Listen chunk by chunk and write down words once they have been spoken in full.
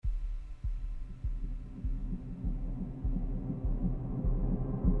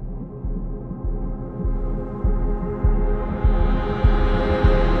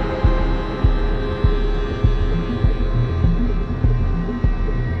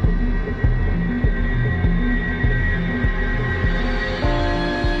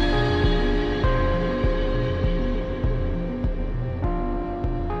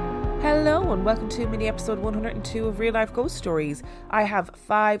and welcome to mini episode 102 of Real Life Ghost Stories. I have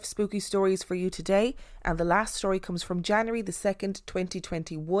 5 spooky stories for you today, and the last story comes from January the 2nd,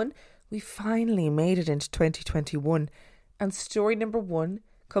 2021. We finally made it into 2021, and story number 1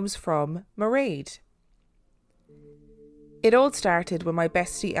 comes from Mairead. It all started when my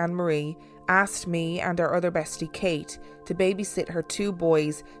bestie Anne-Marie asked me and our other bestie Kate to babysit her 2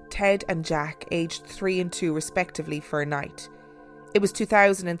 boys, Ted and Jack, aged 3 and 2 respectively, for a night. It was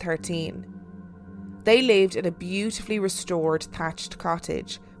 2013. They lived in a beautifully restored thatched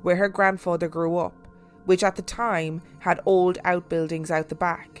cottage where her grandfather grew up, which at the time had old outbuildings out the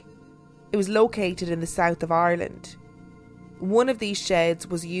back. It was located in the south of Ireland. One of these sheds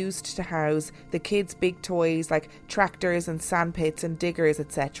was used to house the kids' big toys like tractors and sandpits and diggers,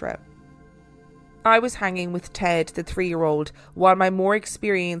 etc. I was hanging with Ted, the 3-year-old, while my more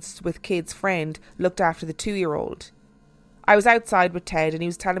experienced with kids friend looked after the 2-year-old. I was outside with Ted and he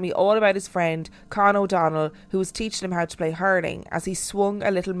was telling me all about his friend, Con O'Donnell, who was teaching him how to play hurling as he swung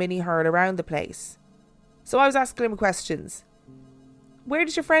a little mini hurl around the place. So I was asking him questions. "Where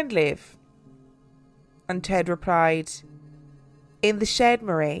does your friend live?" And Ted replied, "In the shed,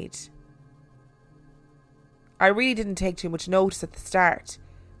 Mairead." I really didn't take too much notice at the start,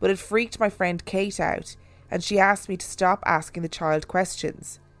 but it freaked my friend Kate out and she asked me to stop asking the child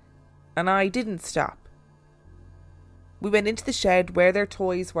questions. And I didn't stop. We went into the shed where their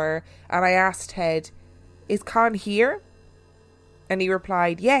toys were and I asked Ted, "Is Con here?" And he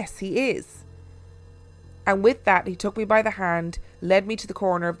replied, "Yes, he is." And with that he took me by the hand, led me to the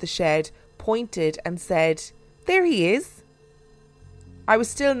corner of the shed, pointed and said, "There he is." I was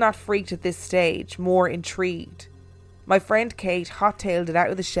still not freaked at this stage, more intrigued. My friend Kate hot-tailed it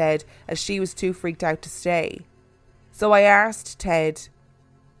out of the shed as she was too freaked out to stay. So I asked Ted,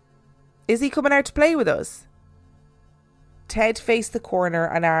 "Is he coming out to play with us?" Ted faced the corner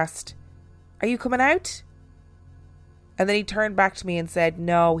and asked, "Are you coming out?" And then he turned back to me and said,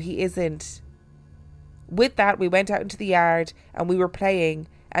 "No, he isn't." With that, we went out into the yard and we were playing,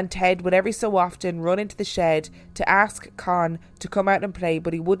 and Ted would every so often run into the shed to ask Con to come out and play,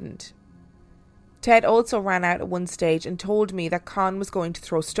 but he wouldn't. Ted also ran out at one stage and told me that Con was going to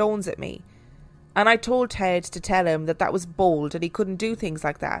throw stones at me. And I told Ted to tell him that that was bold and he couldn't do things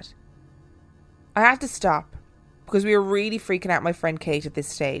like that. I had to stop, because we were really freaking out my friend Kate at this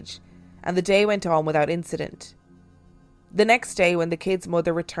stage, and the day went on without incident. The next day when the kid's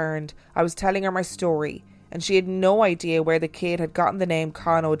mother returned, I was telling her my story, and she had no idea where the kid had gotten the name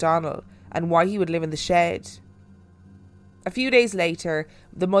Con O'Donnell and why he would live in the shed. A few days later,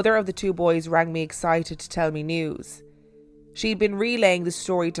 the mother of the 2 boys rang me excited to tell me news. She'd been relaying the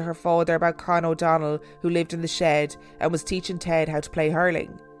story to her father about Con O'Donnell, who lived in the shed and was teaching Ted how to play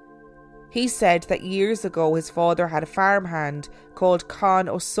hurling. He said that years ago his father had a farmhand called Con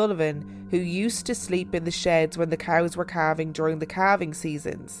O'Sullivan who used to sleep in the sheds when the cows were calving during the calving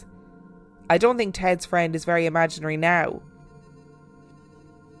seasons. I don't think Ted's friend is very imaginary now.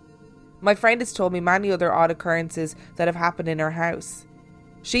 My friend has told me many other odd occurrences that have happened in her house.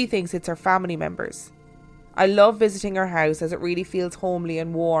 She thinks it's her family members. I love visiting her house as it really feels homely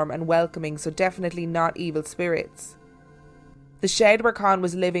and warm and welcoming, so definitely not evil spirits. The shed where Con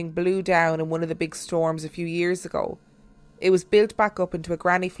was living blew down in one of the big storms a few years ago. It was built back up into a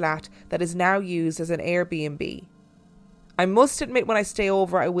granny flat that is now used as an Airbnb. I must admit when I stay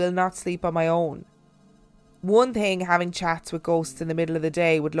over I will not sleep on my own. One thing having chats with ghosts in the middle of the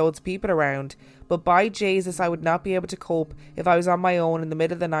day with loads of people around, but by Jesus I would not be able to cope if I was on my own in the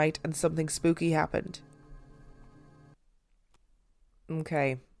middle of the night and something spooky happened.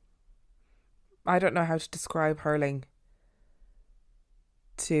 Okay. I don't know how to describe hurling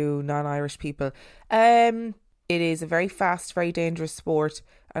to non-Irish people. It is a very fast, very dangerous sport,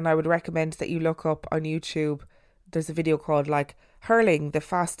 and I would recommend that you look up on YouTube. There's a video called like Hurling, the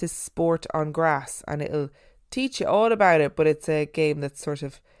fastest sport on grass, and it'll teach you all about it, but it's a game that's sort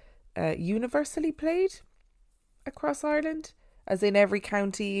of universally played across Ireland, as in every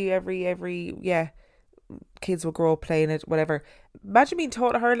county, every kids will grow up playing it, whatever. Imagine being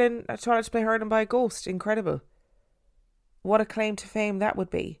taught how to play hurling by a ghost. Incredible. What a claim to fame that would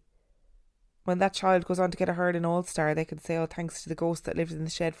be. When that child goes on to get a hurling all-star, they can say, "Oh, thanks to the ghost that lived in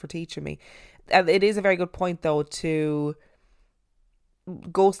the shed for teaching me." And it is a very good point, though, to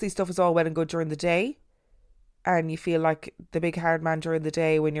ghostly stuff is all well and good during the day, and you feel like the big hard man during the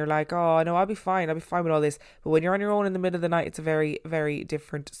day when you're like, "Oh, no, I'll be fine with all this." But when you're on your own in the middle of the night, it's a very, very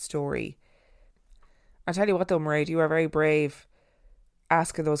different story. I tell you what though, Mairead, you are very brave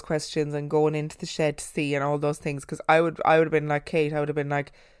asking those questions and going into the shed to see and all those things, because I would have been like Kate. I would have been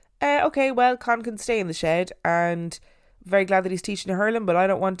like, okay, well, Con can stay in the shed and very glad that he's teaching hurling, but I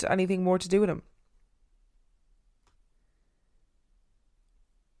don't want anything more to do with him.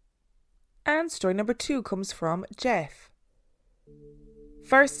 And story number 2 comes from Jeff.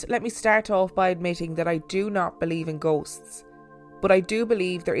 First, let me start off by admitting that I do not believe in ghosts, but I do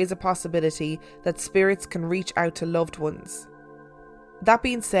believe there is a possibility that spirits can reach out to loved ones. That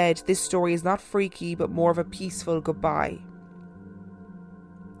being said, this story is not freaky, but more of a peaceful goodbye.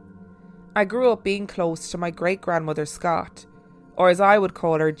 I grew up being close to my great-grandmother Scott, or as I would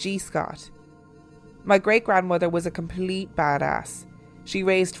call her, G. Scott. My great-grandmother was a complete badass. She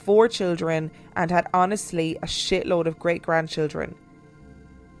raised 4 children and had honestly a shitload of great-grandchildren.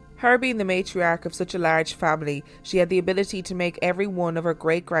 Her being the matriarch of such a large family, she had the ability to make every one of her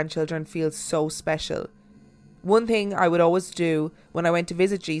great-grandchildren feel so special. One thing I would always do when I went to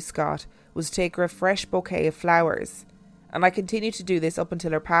visit G. Scott was take her a fresh bouquet of flowers, and I continued to do this up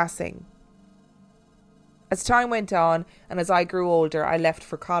until her passing. As time went on and as I grew older, I left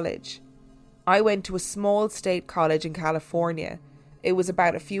for college. I went to a small state college in California. It was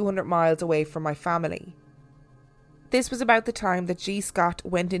about a few hundred miles away from my family. This was about the time that G. Scott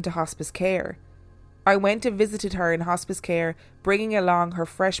went into hospice care. I went and visited her in hospice care, bringing along her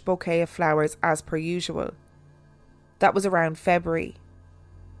fresh bouquet of flowers as per usual. That was around February.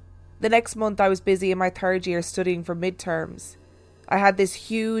 The next month I was busy in my 3rd year studying for midterms. I had this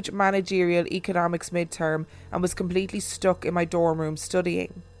huge managerial economics midterm and was completely stuck in my dorm room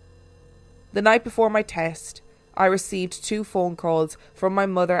studying. The night before my test, I received 2 phone calls from my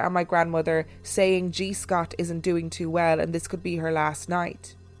mother and my grandmother saying G. Scott isn't doing too well and this could be her last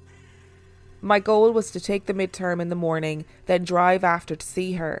night. My goal was to take the midterm in the morning, then drive after to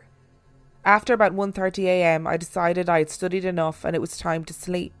see her. After about 1:30 a.m, I decided I had studied enough and it was time to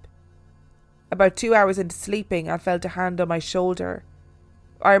sleep. About 2 hours into sleeping, I felt a hand on my shoulder.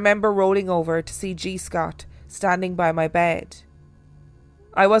 I remember rolling over to see G. Scott standing by my bed.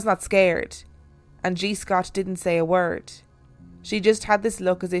 I was not scared, and G. Scott didn't say a word. She just had this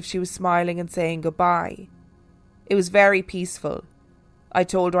look as if she was smiling and saying goodbye. It was very peaceful. I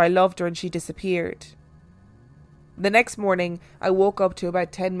told her I loved her and she disappeared. The next morning, I woke up to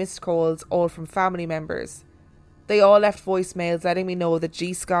about 10 missed calls, all from family members. They all left voicemails letting me know that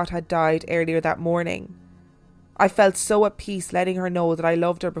G. Scott had died earlier that morning. I felt so at peace letting her know that I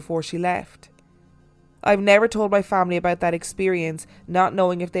loved her before she left. I've never told my family about that experience, not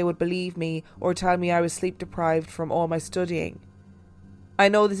knowing if they would believe me or tell me I was sleep deprived from all my studying. I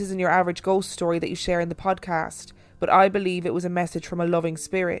know this isn't your average ghost story that you share in the podcast, but I believe it was a message from a loving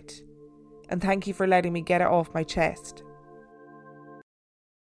spirit. And thank you for letting me get it off my chest.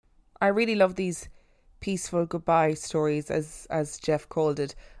 I really love these peaceful goodbye stories, as Jeff called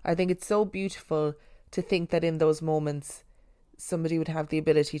it. I think it's so beautiful to think that in those moments somebody would have the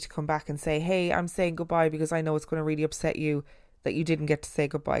ability to come back and say, hey, I'm saying goodbye because I know it's going to really upset you that you didn't get to say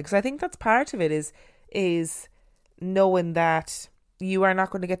goodbye. Because I think that's part of it is knowing that you are not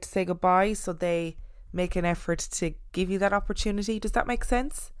going to get to say goodbye, so they make an effort to give you that opportunity. Does that make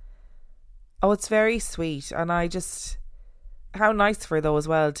sense? Oh, it's very sweet. And I just, how nice for her though as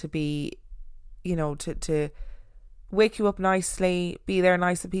well to be, you know, to wake you up nicely, be there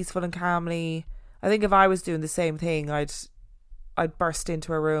nice and peaceful and calmly. I think if I was doing the same thing, I'd burst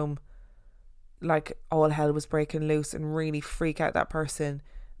into a room like all hell was breaking loose and really freak out that person.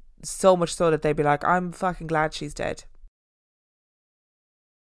 So much so that they'd be like, I'm fucking glad she's dead.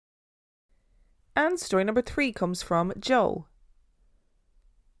 And story number 3 comes from Joe.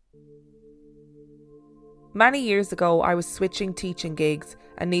 Many years ago, I was switching teaching gigs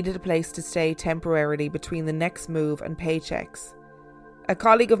and needed a place to stay temporarily between the next move and paychecks. A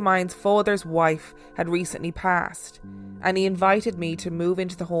colleague of mine's father's wife had recently passed, and he invited me to move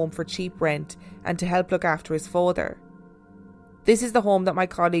into the home for cheap rent and to help look after his father. This is the home that my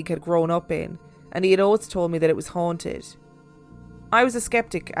colleague had grown up in, and he had always told me that it was haunted. I was a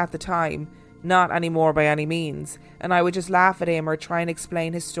skeptic at the time, not anymore by any means, and I would just laugh at him or try and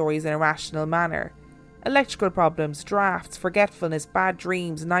explain his stories in a rational manner. Electrical problems, drafts, forgetfulness, bad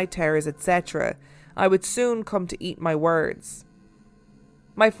dreams, night terrors, etc. I would soon come to eat my words.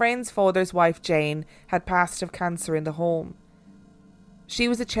 My friend's father's wife, Jane, had passed of cancer in the home. She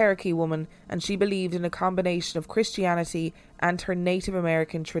was a Cherokee woman, and she believed in a combination of Christianity and her Native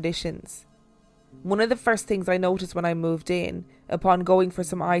American traditions. One of the first things I noticed when I moved in, upon going for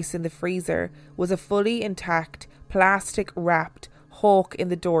some ice in the freezer, was a fully intact, plastic-wrapped hawk in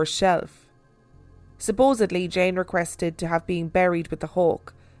the door shelf. Supposedly, Jane requested to have been buried with the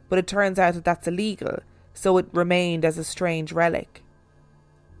hawk, but it turns out that that's illegal, so it remained as a strange relic.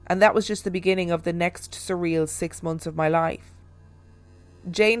 And that was just the beginning of the next surreal 6 months of my life.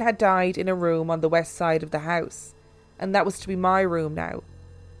 Jane had died in a room on the west side of the house, and that was to be my room now.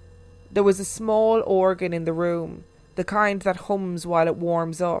 There was a small organ in the room, the kind that hums while it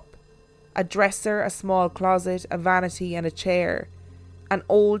warms up. A dresser, a small closet, a vanity and a chair. An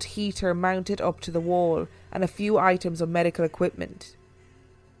old heater mounted up to the wall, and a few items of medical equipment.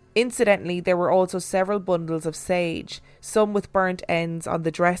 Incidentally, there were also several bundles of sage, some with burnt ends on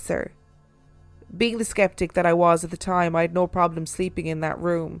the dresser. Being the skeptic that I was at the time, I had no problem sleeping in that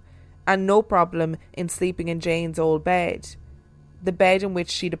room, and no problem in sleeping in Jane's old bed, the bed in which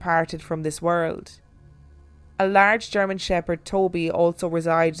she departed from this world. A large German Shepherd, Toby, also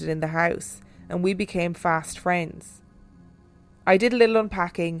resided in the house, and we became fast friends. I did a little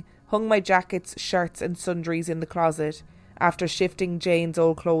unpacking, hung my jackets, shirts and sundries in the closet, after shifting Jane's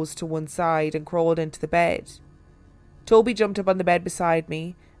old clothes to one side, and crawled into the bed. Toby jumped up on the bed beside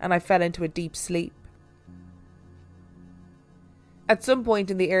me, and I fell into a deep sleep. At some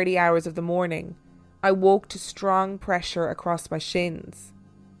point in the early hours of the morning, I woke to strong pressure across my shins.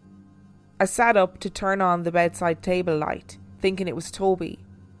 I sat up to turn on the bedside table light, thinking it was Toby,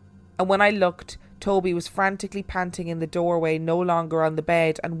 and when I looked, Toby was frantically panting in the doorway, no longer on the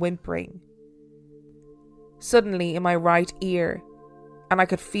bed, and whimpering. Suddenly, in my right ear, and I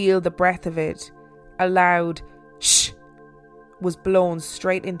could feel the breath of it, a loud "shh" was blown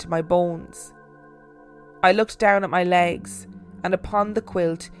straight into my bones. I looked down at my legs, and upon the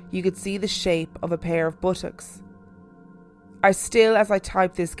quilt you could see the shape of a pair of buttocks. I still, as I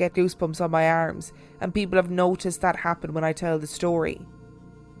type this, get goosebumps on my arms, and people have noticed that happen when I tell the story.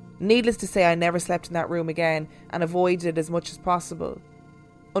 Needless to say, I never slept in that room again, and avoided it as much as possible.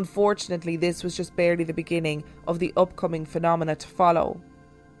 Unfortunately, this was just barely the beginning of the upcoming phenomena to follow.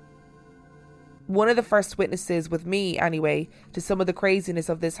 One of the first witnesses, with me anyway, to some of the craziness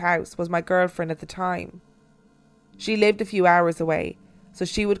of this house was my girlfriend at the time. She lived a few hours away, so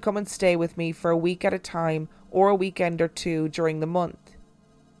she would come and stay with me for a week at a time or a weekend or two during the month.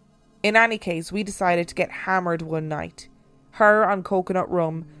 In any case, we decided to get hammered one night, her on coconut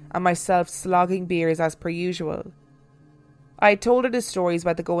rum and myself slogging beers as per usual. I had told her the stories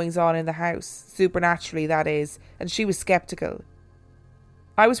about the goings-on in the house, supernaturally that is, and she was sceptical.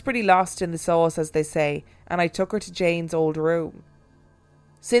 I was pretty lost in the sauce, as they say, and I took her to Jane's old room.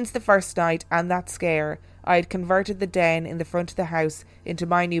 Since the first night and that scare, I had converted the den in the front of the house into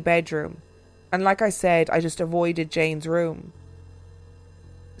my new bedroom, and like I said, I just avoided Jane's room.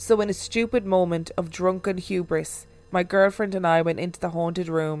 So in a stupid moment of drunken hubris, my girlfriend and I went into the haunted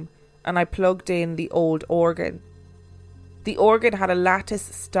room, and I plugged in the old organ. The organ had a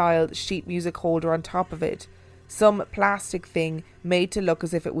lattice-styled sheet music holder on top of it, some plastic thing made to look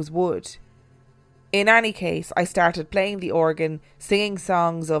as if it was wood. In any case, I started playing the organ, singing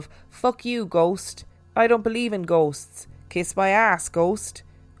songs of "Fuck you, ghost," "I don't believe in ghosts," "Kiss my ass, ghost,"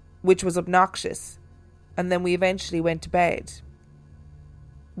 which was obnoxious, and then we eventually went to bed.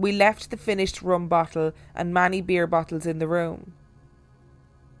 We left the finished rum bottle and many beer bottles in the room.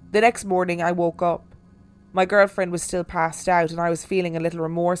 The next morning I woke up. My girlfriend was still passed out and I was feeling a little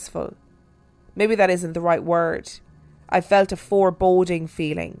remorseful. Maybe that isn't the right word. I felt a foreboding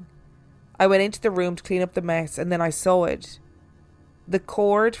feeling. I went into the room to clean up the mess and then I saw it. The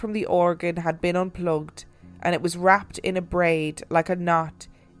cord from the organ had been unplugged and it was wrapped in a braid like a knot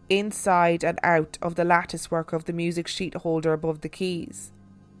inside and out of the latticework of the music sheet holder above the keys.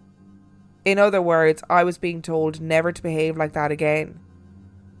 In other words, I was being told never to behave like that again.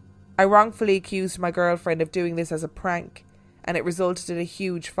 I wrongfully accused my girlfriend of doing this as a prank, and it resulted in a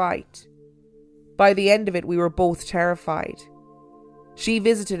huge fight. By the end of it, we were both terrified. She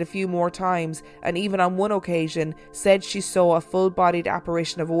visited a few more times, and even on one occasion said she saw a full-bodied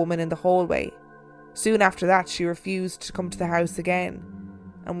apparition of a woman in the hallway. Soon after that, she refused to come to the house again,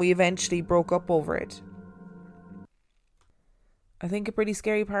 and we eventually broke up over it. I think a pretty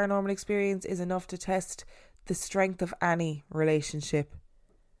scary paranormal experience is enough to test the strength of any relationship.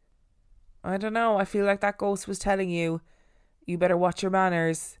 I don't know, I feel like that ghost was telling you, you better watch your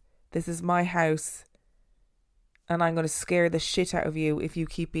manners. This is my house. And I'm going to scare the shit out of you if you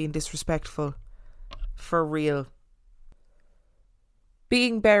keep being disrespectful. For real.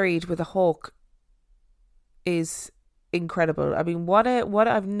 Being buried with a hawk is incredible. I mean, what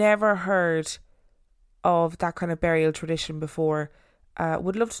I've never heard of that kind of burial tradition before.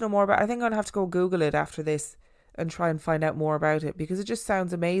 Would love to know more about it. I think I'm going to have to go Google it after this and try and find out more about it because it just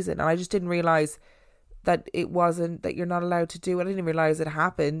sounds amazing. And I just didn't realise that it wasn't, that you're not allowed to do it. I didn't realise it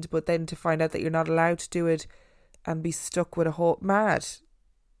happened, but then to find out that you're not allowed to do it and be stuck with a hawk, mad.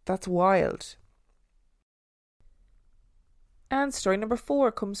 That's wild. And story number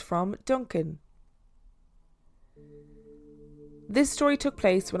 4 comes from Duncan. This story took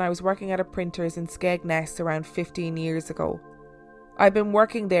place when I was working at a printer's in Skegness around 15 years ago. I'd been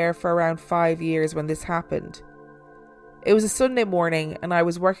working there for around 5 years when this happened. It was a Sunday morning and I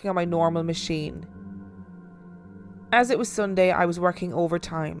was working on my normal machine. As it was Sunday, I was working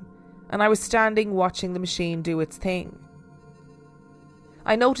overtime and I was standing watching the machine do its thing.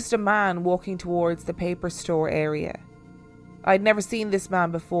 I noticed a man walking towards the paper store area. I'd never seen this man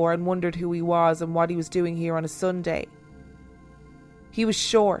before and wondered who he was and what he was doing here on a Sunday. He was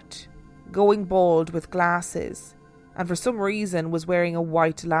short, going bald with glasses, and for some reason was wearing a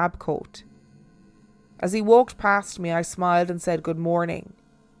white lab coat. As he walked past me, I smiled and said good morning,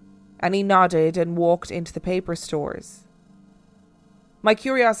 and he nodded and walked into the paper stores. My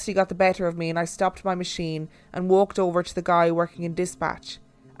curiosity got the better of me and I stopped my machine and walked over to the guy working in dispatch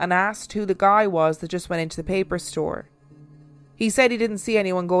and asked who the guy was that just went into the paper store. He said he didn't see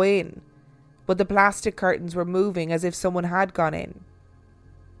anyone go in, but the plastic curtains were moving as if someone had gone in.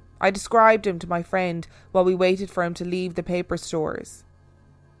 I described him to my friend while we waited for him to leave the paper stores,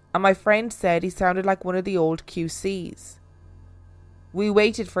 and my friend said he sounded like one of the old QCs. We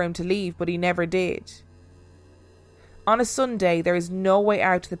waited for him to leave, but he never did. On a Sunday, there is no way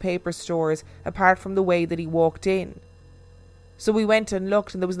out to the paper stores apart from the way that he walked in. So we went and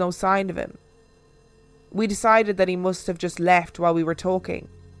looked and there was no sign of him. We decided that he must have just left while we were talking.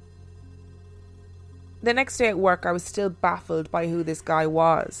 The next day at work, I was still baffled by who this guy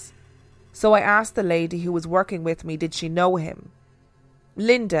was. So I asked the lady who was working with me, did she know him?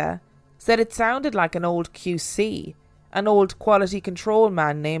 Linda said it sounded like an old QC, an old quality control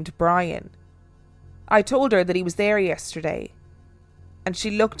man named Brian. I told her that he was there yesterday, and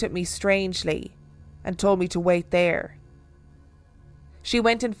she looked at me strangely and told me to wait there. She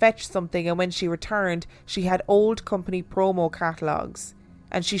went and fetched something, and when she returned, she had old company promo catalogues,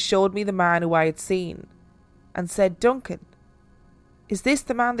 and she showed me the man who I had seen, and said, "Duncan, is this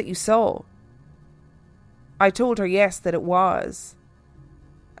the man that you saw?" I told her yes, that it was,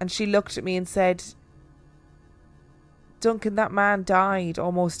 and she looked at me and said, "Duncan, that man died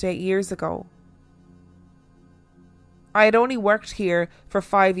almost 8 years ago." I had only worked here for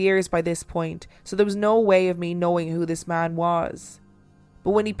 5 years by this point, so there was no way of me knowing who this man was.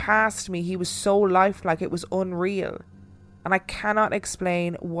 But when he passed me, he was so lifelike it was unreal, and I cannot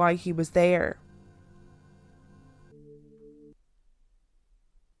explain why he was there.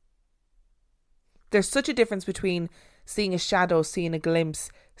 There's such a difference between seeing a shadow, seeing a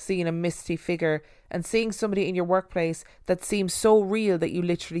glimpse, seeing a misty figure, and seeing somebody in your workplace that seems so real that you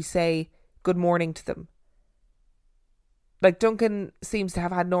literally say good morning to them. Like, Duncan seems to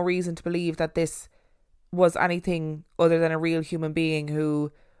have had no reason to believe that this was anything other than a real human being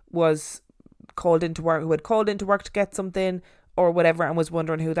who was called into work, who had called into work to get something or whatever, and was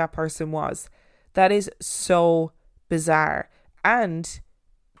wondering who that person was. That is so bizarre. And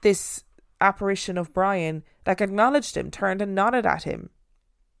this apparition of Brian, like, acknowledged him, turned and nodded at him.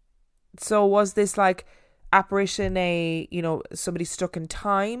 So was this like apparition somebody stuck in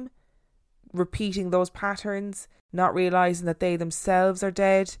time, repeating those patterns, not realising that they themselves are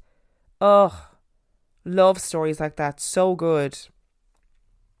dead? Ugh, love stories like that, so good.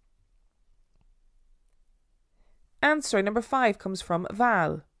 And story number 5 comes from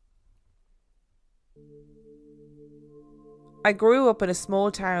Val. I grew up in a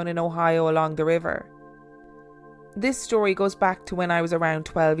small town in Ohio along the river. This story goes back to when I was around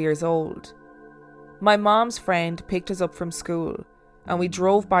 12 years old. My mom's friend picked us up from school and we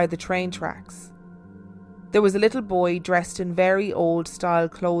drove by the train tracks. There was a little boy dressed in very old style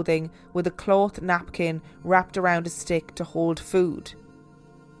clothing with a cloth napkin wrapped around a stick to hold food.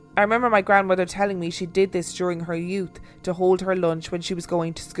 I remember my grandmother telling me she did this during her youth to hold her lunch when she was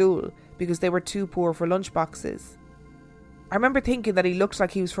going to school because they were too poor for lunch boxes. I remember thinking that he looked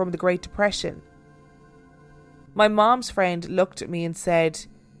like he was from the Great Depression. My mom's friend looked at me and said,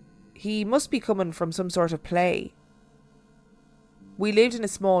 "He must be coming from some sort of play." We lived in a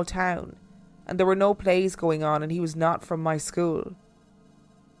small town and there were no plays going on, and he was not from my school.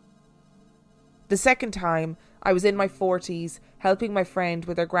 The second time, I was in my 40s helping my friend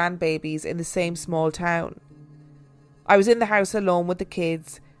with her grandbabies in the same small town. I was in the house alone with the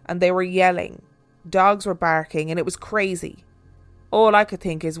kids and they were yelling. Dogs were barking and it was crazy. All I could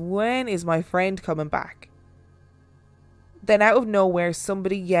think is, when is my friend coming back? Then out of nowhere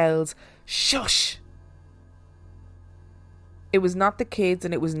somebody yells, "Shush!" It was not the kids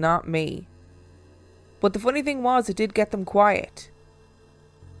and it was not me. But the funny thing was, it did get them quiet.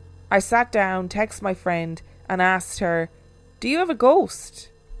 I sat down, texted my friend and asked her, "Do you have a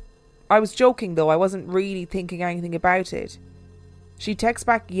ghost?" I was joking though, I wasn't really thinking anything about it. She texts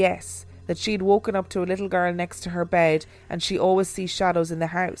back yes, that she'd woken up to a little girl next to her bed and she always sees shadows in the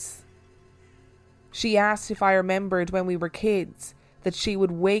house. She asked if I remembered when we were kids that she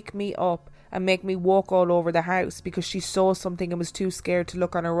would wake me up and make me walk all over the house because she saw something and was too scared to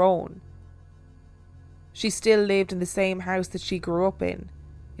look on her own. She still lived in the same house that she grew up in.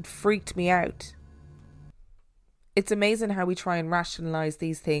 It freaked me out. It's amazing how we try and rationalise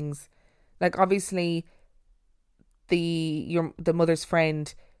these things. Like, obviously, the mother's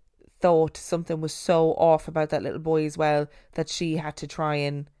friend thought something was so off about that little boy as well that she had to try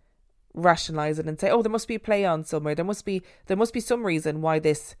and rationalise it and say, oh, there must be a play on somewhere. There must be some reason why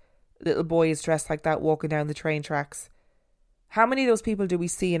this little boy is dressed like that walking down the train tracks. How many of those people do we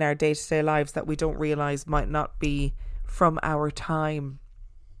see in our day-to-day lives that we don't realise might not be from our time?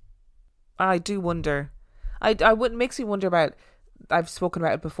 I do wonder. It makes me wonder about, I've spoken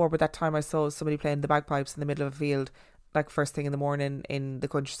about it before, but that time I saw somebody playing the bagpipes in the middle of a field, like first thing in the morning in the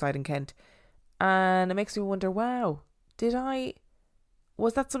countryside in Kent. And it makes me wonder, wow,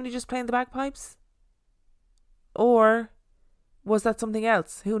 was that somebody just playing the bagpipes? Or was that something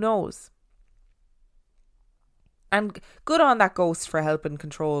else? Who knows? And good on that ghost for helping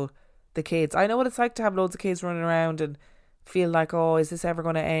control the kids. I know what it's like to have loads of kids running around and feel like, oh, is this ever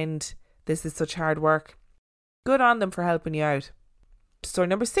going to end? This is such hard work. Good on them for helping you out. Story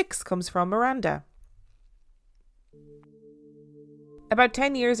number 6 comes from Miranda. About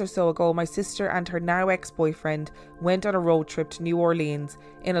 10 years or so ago, my sister and her now ex-boyfriend went on a road trip to New Orleans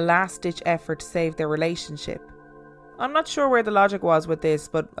in a last-ditch effort to save their relationship. I'm not sure where the logic was with this,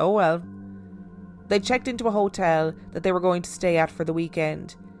 but oh well. They checked into a hotel that they were going to stay at for the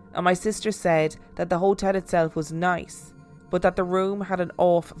weekend, and my sister said that the hotel itself was nice, but that the room had an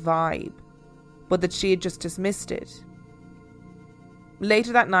off vibe, but that she had just dismissed it.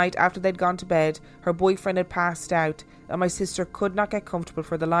 Later that night, after they'd gone to bed, her boyfriend had passed out and my sister could not get comfortable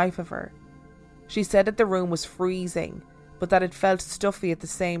for the life of her. She said that the room was freezing, but that it felt stuffy at the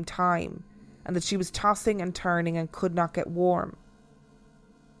same time, and that she was tossing and turning and could not get warm.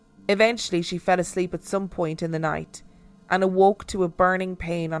 Eventually, she fell asleep at some point in the night and awoke to a burning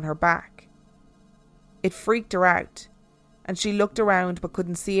pain on her back. It freaked her out, and she looked around but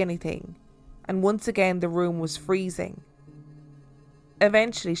couldn't see anything, and once again the room was freezing.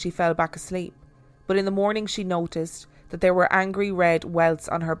 Eventually she fell back asleep, but in the morning she noticed that there were angry red welts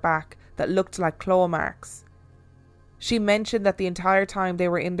on her back that looked like claw marks. She mentioned that the entire time they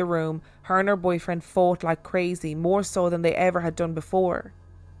were in the room, her and her boyfriend fought like crazy, more so than they ever had done before.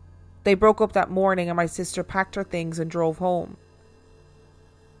 They broke up that morning and my sister packed her things and drove home.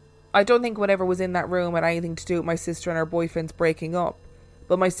 I don't think whatever was in that room had anything to do with my sister and her boyfriend's breaking up,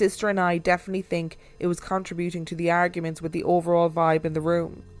 but my sister and I definitely think it was contributing to the arguments with the overall vibe in the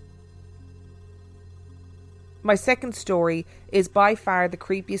room. My second story is by far the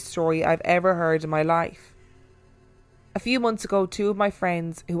creepiest story I've ever heard in my life. A few months ago, 2 of my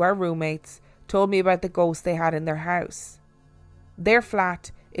friends, who are roommates, told me about the ghost they had in their house. Their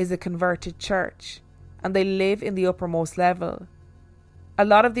flat is a converted church, and they live in the uppermost level. A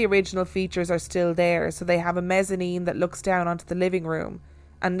lot of the original features are still there, so they have a mezzanine that looks down onto the living room,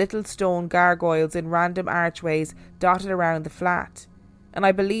 and little stone gargoyles in random archways dotted around the flat, and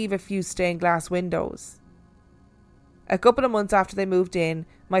I believe a few stained glass windows. A couple of months after they moved in,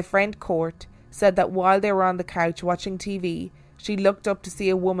 my friend Court said that while they were on the couch watching TV, she looked up to see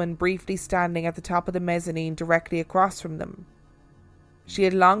a woman briefly standing at the top of the mezzanine directly across from them. She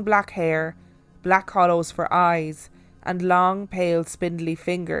had long black hair, black hollows for eyes, and long, pale, spindly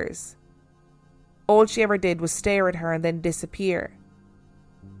fingers. All she ever did was stare at her and then disappear.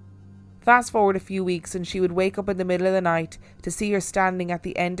 Fast forward a few weeks and she would wake up in the middle of the night to see her standing at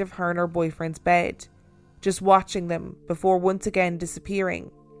the end of her and her boyfriend's bed, just watching them before once again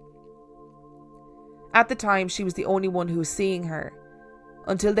disappearing. At the time, she was the only one who was seeing her,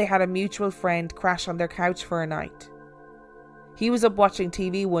 until they had a mutual friend crash on their couch for a night. He was up watching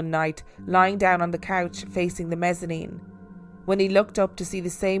TV one night, lying down on the couch facing the mezzanine, when he looked up to see the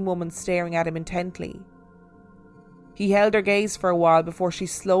same woman staring at him intently. He held her gaze for a while before she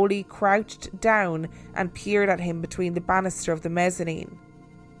slowly crouched down and peered at him between the banister of the mezzanine.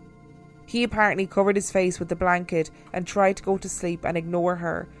 He apparently covered his face with the blanket and tried to go to sleep and ignore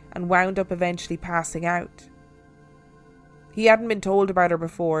her, and wound up eventually passing out. He hadn't been told about her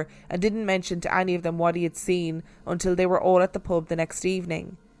before and didn't mention to any of them what he had seen until they were all at the pub the next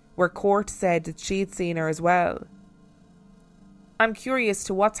evening, where Court said that she had seen her as well. I'm curious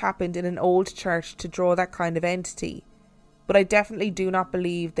to what's happened in an old church to draw that kind of entity, but I definitely do not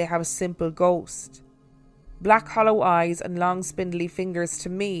believe they have a simple ghost. Black hollow eyes and long spindly fingers to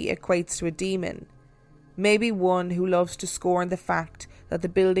me equates to a demon. Maybe one who loves to scorn the fact that the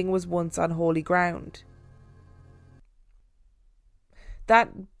building was once on holy ground.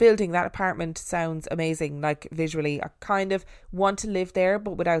 That building, that apartment sounds amazing, like visually. I kind of want to live there,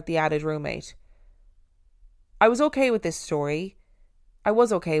 but without the added roommate. I was okay with this story. I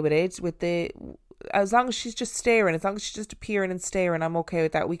was okay with it, as long as she's just staring, as long as she's just appearing and staring, I'm okay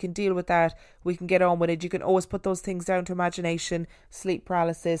with that. We can deal with that. We can get on with it. You can always put those things down to imagination, sleep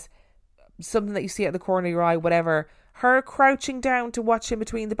paralysis, something that you see at the corner of your eye, whatever. Her crouching down to watch in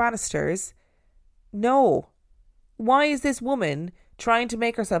between the banisters? No. Why is this woman trying to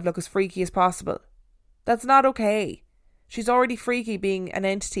make herself look as freaky as possible? That's not okay. She's already freaky being an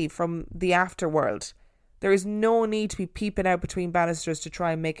entity from the afterworld. There is no need to be peeping out between banisters to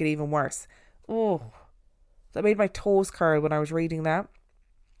try and make it even worse. Oh, that made my toes curl when I was reading that.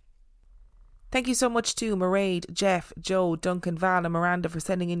 Thank you so much to Mairead, Jeff, Joe, Duncan, Val and Miranda for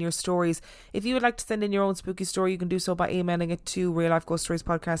sending in your stories. If you would like to send in your own spooky story, you can do so by emailing it to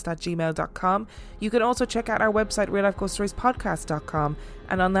reallifeghoststoriespodcast@gmail.com. You can also check out our website reallifeghoststoriespodcast.com.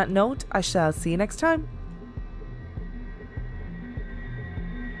 And on that note, I shall see you next time.